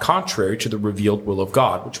things not contrary to the revealed will of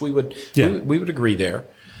God, which we would agree there.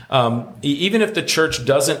 Even if the church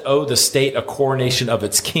doesn't owe the state a coronation of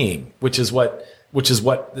its king, which is what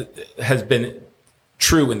has been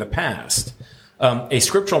true in the past, a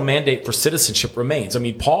scriptural mandate for citizenship remains. I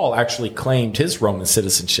mean, Paul actually claimed his Roman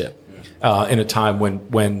citizenship in a time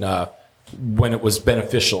when it was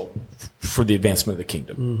beneficial for the advancement of the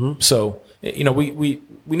kingdom. Mm-hmm. So,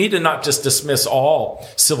 we need to not just dismiss all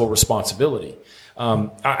civil responsibility.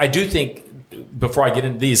 I do think, before I get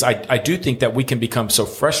into these, I do think that we can become so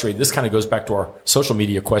frustrated. This kind of goes back to our social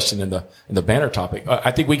media question in the banner topic.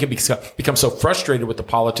 I think we can become so frustrated with the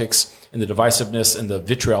politics and the divisiveness and the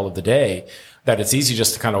vitriol of the day that it's easy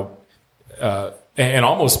just to kind of and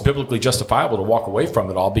almost biblically justifiable to walk away from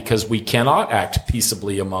it all, because we cannot act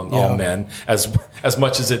peaceably among all men as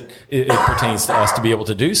much as it pertains to us to be able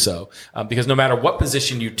to do so. Because no matter what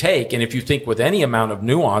position you take, and if you think with any amount of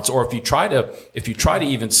nuance, or if you try to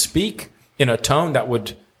even speak in a tone that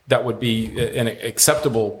would be an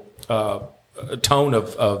acceptable tone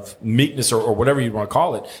of meekness or whatever you want to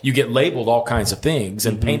call it, you get labeled all kinds of things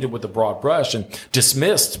and painted with a broad brush and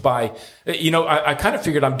dismissed by, I kind of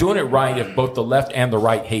figured I'm doing it right if both the left and the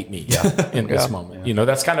right hate me in this moment.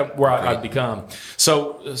 That's kind of where I've become.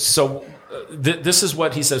 So this is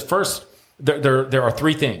what he says. First, there are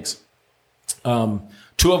three things,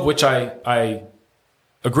 two of which I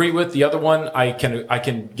agree with. The other one I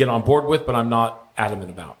can get on board with, but I'm not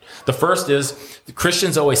adamant about. The first is the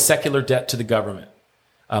Christians owe a secular debt to the government.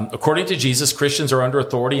 According to Jesus, Christians are under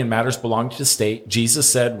authority in matters belonging to the state. Jesus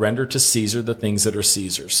said, render to Caesar the things that are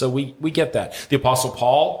Caesar's. So we get that. The Apostle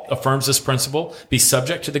Paul affirms this principle, be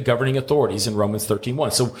subject to the governing authorities in Romans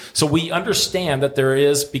 13:1. So we understand that there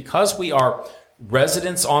is, because we are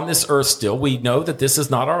residents on this earth still, we know that this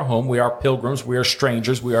is not our home. We are pilgrims. We are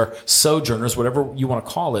strangers. We are sojourners, whatever you want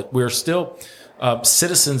to call it. We are still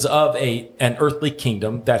citizens of an earthly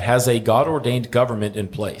kingdom that has a God-ordained government in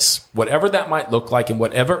place. Whatever that might look like in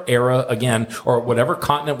whatever era, again, or whatever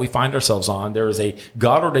continent we find ourselves on, there is a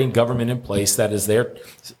God-ordained government in place that is there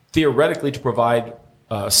theoretically to provide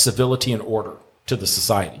civility and order to the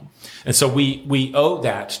society. And so we owe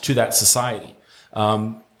that to that society.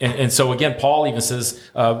 And so again, Paul even says,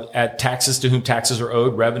 at taxes to whom taxes are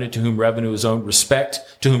owed, revenue to whom revenue is owed, respect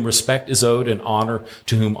to whom respect is owed, and honor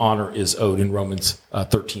to whom honor is owed in Romans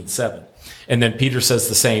 13:7. And then Peter says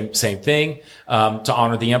the same thing, to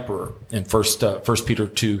honor the emperor in First Peter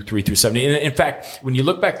 2:3-7. In fact, when you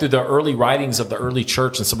look back through the early writings of the early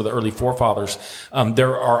church and some of the early forefathers,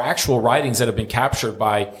 there are actual writings that have been captured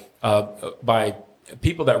by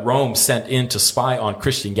people that Rome sent in to spy on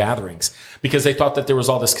Christian gatherings, because they thought that there was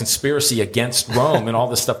all this conspiracy against Rome and all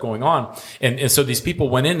this stuff going on. And so these people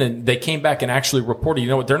went in and they came back and actually reported, you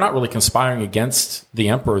know what, they're not really conspiring against the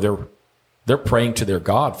emperor. They're praying to their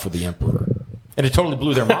God for the emperor. And it totally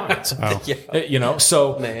blew their minds. You know,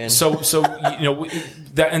 so you know,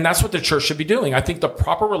 and that's what the church should be doing. I think the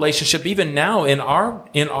proper relationship, even now in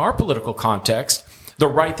our political context, the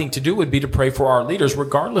right thing to do would be to pray for our leaders,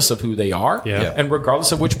 regardless of who they are, and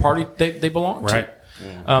regardless of which party they belong to.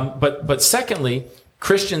 But secondly,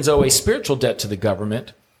 Christians owe a spiritual debt to the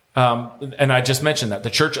government, and I just mentioned that the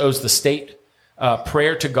church owes the state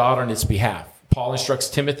prayer to God on its behalf. Paul instructs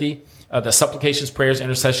Timothy that supplications, prayers,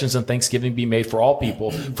 intercessions, and thanksgiving be made for all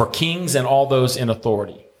people, for kings and all those in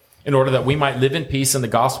authority, in order that we might live in peace and the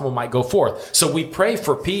gospel might go forth. So we pray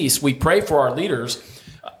for peace. We pray for our leaders.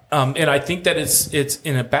 And I think that it's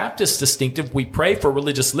in a Baptist distinctive, we pray for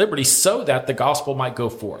religious liberty so that the gospel might go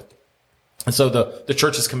forth. And so the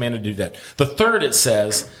church is commanded to do that. The third, it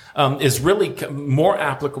says, is really more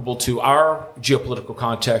applicable to our geopolitical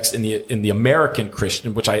context in the American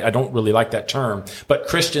Christian, which I don't really like that term, but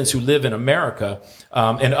Christians who live in America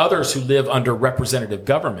and others who live under representative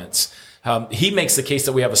governments. He makes the case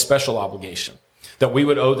that we have a special obligation, that we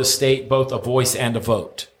would owe the state both a voice and a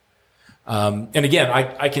vote. And again,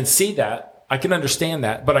 I can see that, I can understand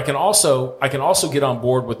that, but I can also get on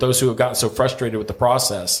board with those who have gotten so frustrated with the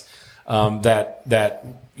process that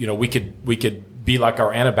you know we could be like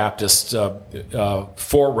our Anabaptist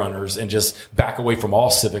forerunners and just back away from all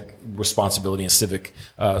civic responsibility and civic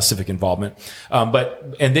involvement.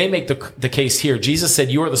 And they make the case here. Jesus said,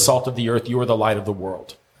 "You are the salt of the earth. You are the light of the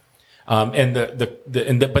world." But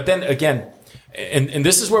then again. And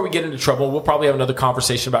this is where we get into trouble. We'll probably have another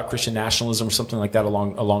conversation about Christian nationalism or something like that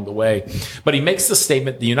along the way. But he makes the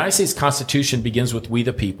statement, the United States Constitution begins with "we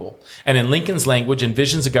the people," and in Lincoln's language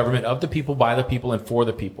envisions a government of the people, by the people, and for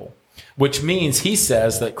the people, which means he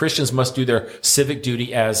says that Christians must do their civic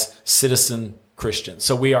duty as citizen Christians.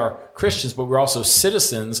 So we are Christians, but we're also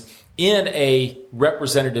citizens in a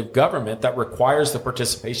representative government that requires the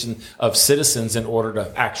participation of citizens in order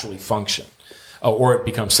to actually function, or it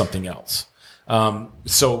becomes something else.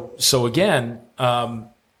 So again,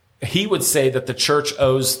 he would say that the church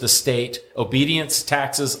owes the state obedience,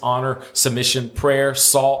 taxes, honor, submission, prayer,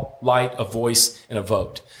 salt, light, a voice, and a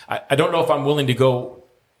vote. I don't know if I'm willing to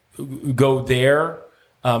go there.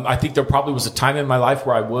 I think there probably was a time in my life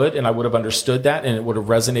where I would have understood that, and it would have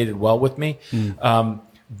resonated well with me.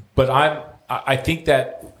 But I think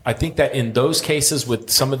that in those cases with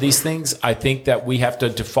some of these things, I think that we have to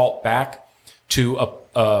default back to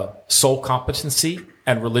a sole competency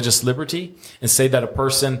and religious liberty, and say that a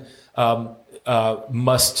person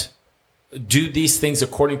must do these things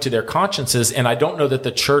according to their consciences. And I don't know that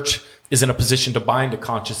the church is in a position to bind the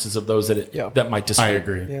consciences of those that might disagree. I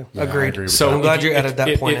agree. Yeah, I agreed. agree with So that. I'm glad you added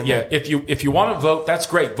that point in there. If you want to vote, that's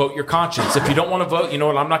great. Vote your conscience. If you don't want to vote, you know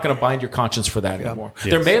what? I'm not going to bind your conscience for that anymore. Yes.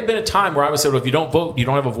 There may have been a time where I would say, well, if you don't vote, you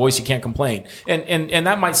don't have a voice, you can't complain. And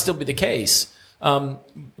that might still be the case.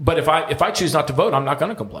 But if I choose not to vote, I'm not going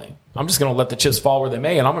to complain. I'm just going to let the chips fall where they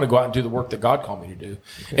may, and I'm going to go out and do the work that God called me to do.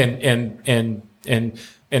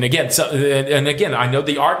 And again, I know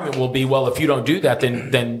the argument will be, well, if you don't do that,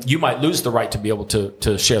 then you might lose the right to be able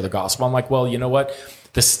to share the gospel. I'm like, well, you know what?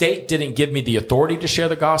 The state didn't give me the authority to share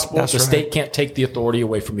the gospel. That's the right. state can't take the authority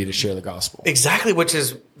away from me to share the gospel. Exactly, which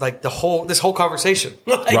is like this whole conversation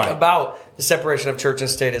Right. about the separation of church and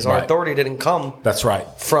state is our Right. authority didn't come That's right.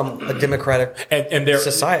 from a democratic And there,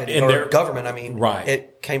 society and or there, government. I mean, Right.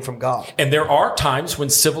 it came from God. And there are times when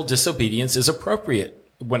civil disobedience is appropriate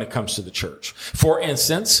when it comes to the church. For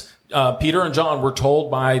instance, Peter and John were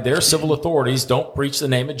told by their civil authorities, don't preach the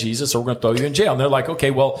name of Jesus or we're going to throw you in jail. And they're like,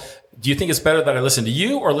 okay, well, do you think it's better that I listen to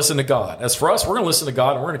you or listen to God? As for us, we're going to listen to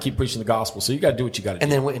God and we're going to keep preaching the gospel. So you got to do what you got to do.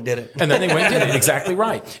 And then went and did it. And then they went and did it. Exactly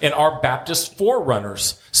right. And our Baptist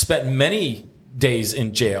forerunners spent many days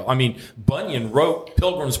in jail. I mean, Bunyan wrote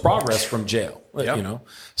Pilgrim's Progress from jail, you know,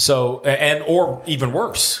 so, or even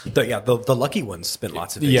worse. The lucky ones spent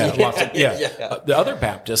lots of days. The other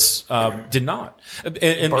Baptists did not. And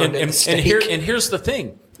here's the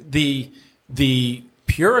thing: the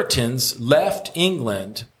Puritans left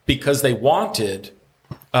England because they wanted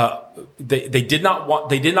they did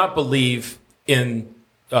not believe in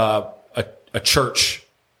a church,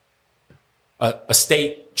 a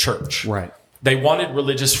state church. Right. They wanted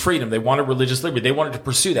religious freedom. They wanted religious liberty. They wanted to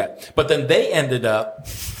pursue that. But then they ended up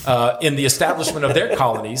in the establishment of their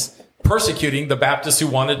colonies persecuting the Baptists who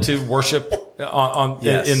wanted to worship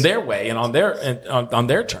in their way and on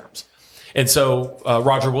their terms. And so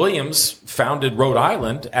Roger Williams founded Rhode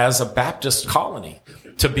Island as a Baptist colony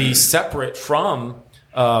to be separate from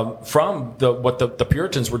what the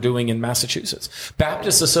Puritans were doing in Massachusetts.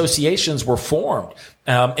 Baptist associations were formed,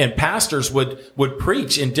 and pastors would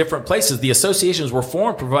preach in different places. The associations were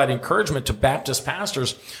formed to provide encouragement to Baptist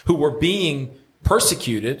pastors who were being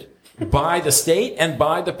persecuted by the state and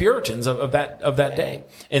by the Puritans of that day.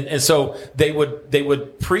 And so they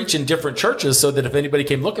would preach in different churches so that if anybody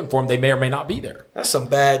came looking for them, they may or may not be there. That's some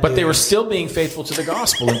bad But news. they were still being faithful to the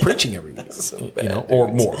gospel and preaching every week, or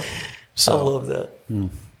more. I love that.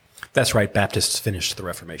 That's right. Baptists finished the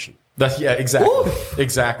Reformation. Yeah, exactly.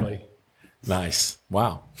 Exactly. Nice.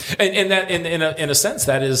 Wow. And that in a sense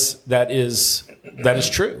that is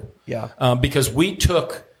true. Yeah. Because we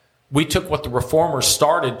took what the Reformers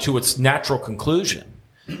started to its natural conclusion,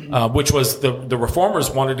 which was the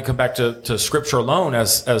Reformers wanted to come back to Scripture alone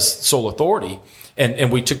as sole authority,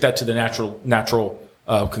 and we took that to the natural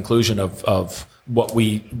conclusion of what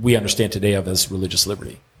we understand today of as religious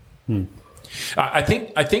liberty. I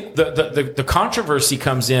think the controversy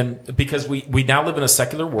comes in because we now live in a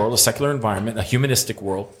secular world, a secular environment, a humanistic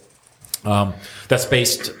world that's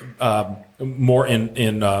based more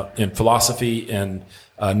in philosophy and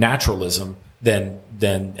naturalism than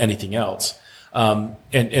anything else,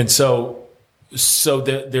 and so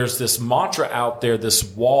there's this mantra out there, this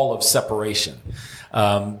wall of separation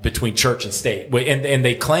between church and state, and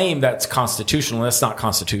they claim that's constitutional. That's not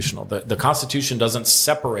constitutional. The Constitution doesn't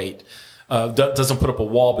separate, doesn't put up a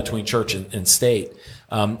wall between church and state.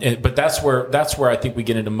 But that's where I think we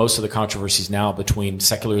get into most of the controversies now between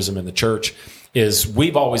secularism and the church. Is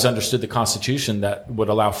we've always understood the Constitution that would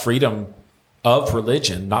allow freedom of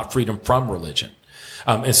religion, not freedom from religion.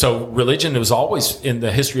 And so religion was always in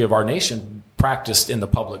the history of our nation practiced in the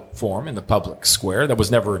public forum, in the public square. That was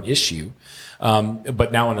never an issue.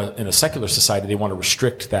 But now in a secular society, they want to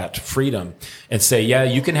restrict that freedom and say, yeah,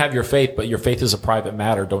 you can have your faith, but your faith is a private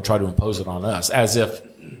matter. Don't try to impose it on us. As if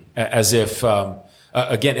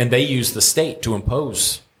again, and they use the state to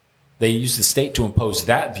impose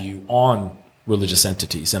that view on religious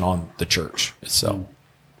entities and on the church itself.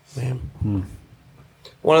 Man.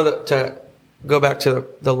 To go back to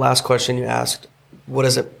the last question you asked, what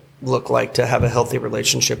does it look like to have a healthy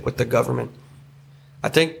relationship with the government? I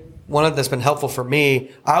think one of that's been helpful for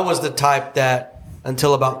me, I was the type that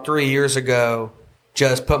until about 3 years ago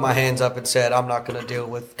just put my hands up and said, I'm not going to deal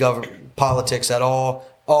with government politics at all.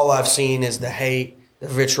 All I've seen is the hate, the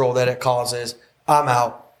vitriol that it causes. I'm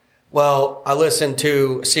out. Well, I listened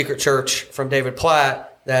to Secret Church from David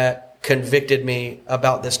Platt that convicted me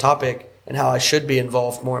about this topic and how I should be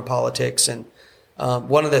involved more in politics. And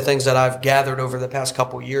one of the things that I've gathered over the past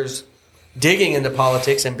couple years digging into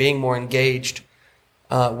politics and being more engaged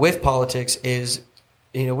with politics is,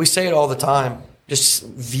 we say it all the time, just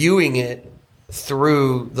viewing it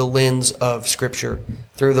through the lens of Scripture,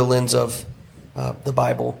 through the lens of the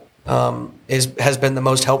Bible, has been the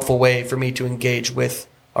most helpful way for me to engage with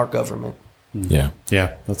our government. Yeah.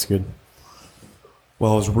 Yeah, that's good.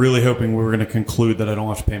 Well, I was really hoping we were going to conclude that I don't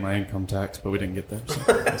have to pay my income tax, but we didn't get there. So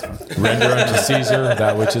that's fine. Render unto Caesar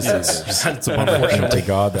that which is Caesar's. It's unfortunate. To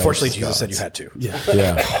God. Fortunately, Jesus said you had to. Yeah.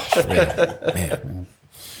 Man.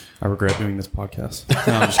 I regret doing this podcast.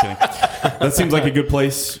 No, I'm just kidding. That seems like a good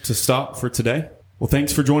place to stop for today. Well,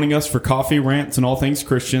 thanks for joining us for Coffee, Rants, and All Things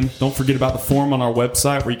Christian. Don't forget about the form on our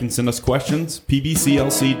website where you can send us questions,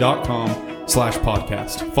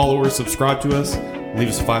 pbclc.com/podcast. Follow or subscribe to us. Leave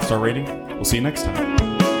us a 5-star rating. We'll see you next time.